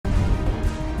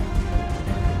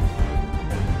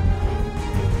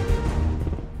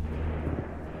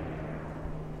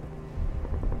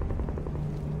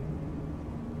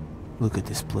Look at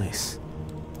this place.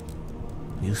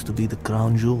 Used to be the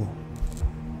crown jewel.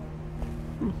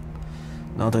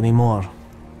 Not anymore.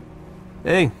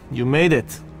 Hey, you made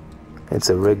it. It's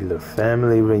a regular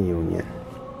family reunion.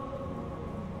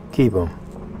 Keep him.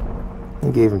 He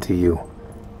gave him to you.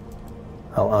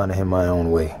 I'll honor him my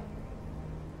own way.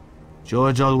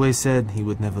 George always said he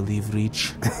would never leave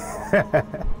Reach.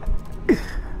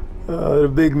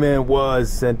 The big man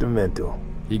was sentimental.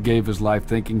 He gave his life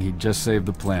thinking he'd just saved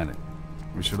the planet.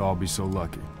 We should all be so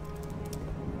lucky.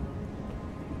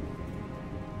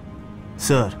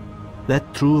 Sir,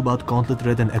 that true about Gauntlet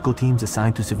Red and Echo teams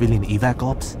assigned to civilian evac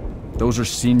ops? Those are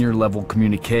senior-level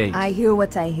communiques. I hear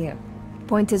what I hear.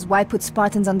 Point is, why put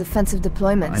Spartans on defensive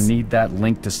deployments? I need that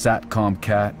link to SATCOM,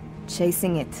 Cat.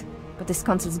 Chasing it. But this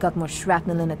console's got more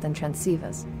shrapnel in it than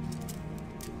transceivers.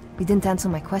 You didn't answer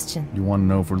my question. You want to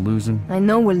know if we're losing? I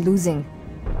know we're losing.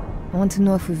 I want to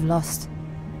know if we've lost.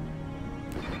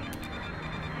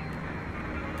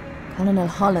 Colonel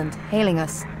Holland, hailing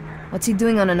us. What's he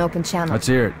doing on an open channel? Let's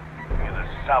hear it. In the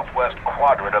southwest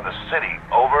quadrant of the city.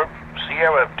 Over.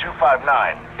 Sierra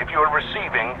 259. If you are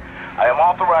receiving, I am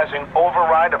authorizing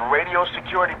override of radio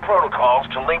security protocols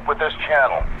to link with this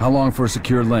channel. How long for a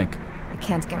secure link? I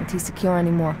can't guarantee secure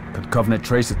anymore. Could Covenant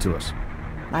trace it to us?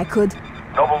 I could.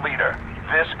 Noble Leader,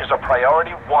 this is a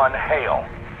Priority 1 hail.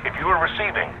 If you are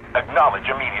receiving, acknowledge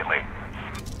immediately.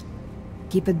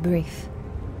 Keep it brief.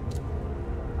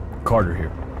 Carter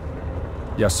here.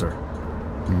 Yes, sir.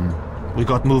 We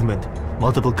got movement.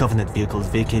 Multiple Covenant vehicles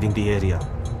vacating the area.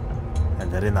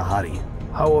 And they're in a hurry.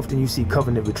 How often you see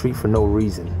Covenant retreat for no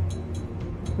reason?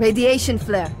 Radiation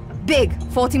flare. Big.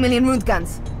 40 million root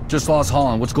guns. Just lost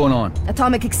Holland. What's going on?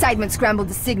 Atomic excitement scrambled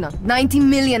the signal. 90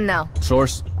 million now.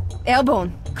 Source?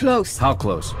 Airborne. Close. How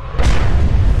close?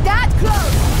 That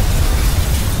close!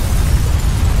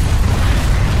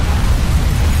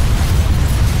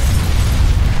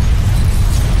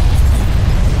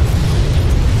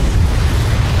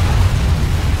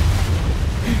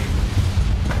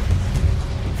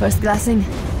 First glassing?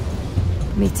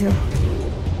 Me too.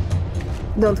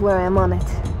 Don't worry, I'm on it.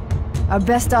 Our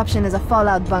best option is a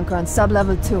fallout bunker on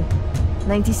sub-level 2.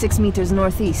 96 meters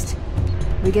northeast.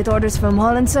 We get orders from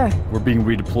Holland, sir? We're being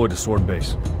redeployed to Sword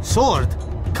Base. Sword?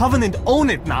 Covenant own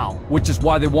it now! Which is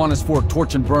why they want us for a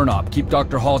torch and burn op. Keep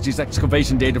Dr. Halsey's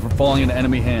excavation data from falling into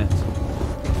enemy hands.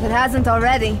 It hasn't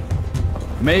already.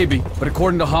 Maybe, but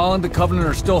according to Holland, the Covenant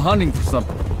are still hunting for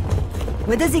something.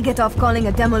 Where does he get off calling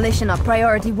a demolition a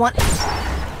Priority 1?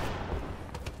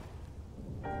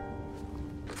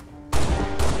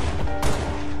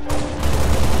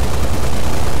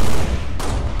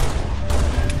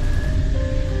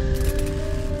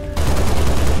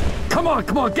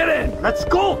 Come on, get in! Let's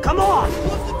go! Come on!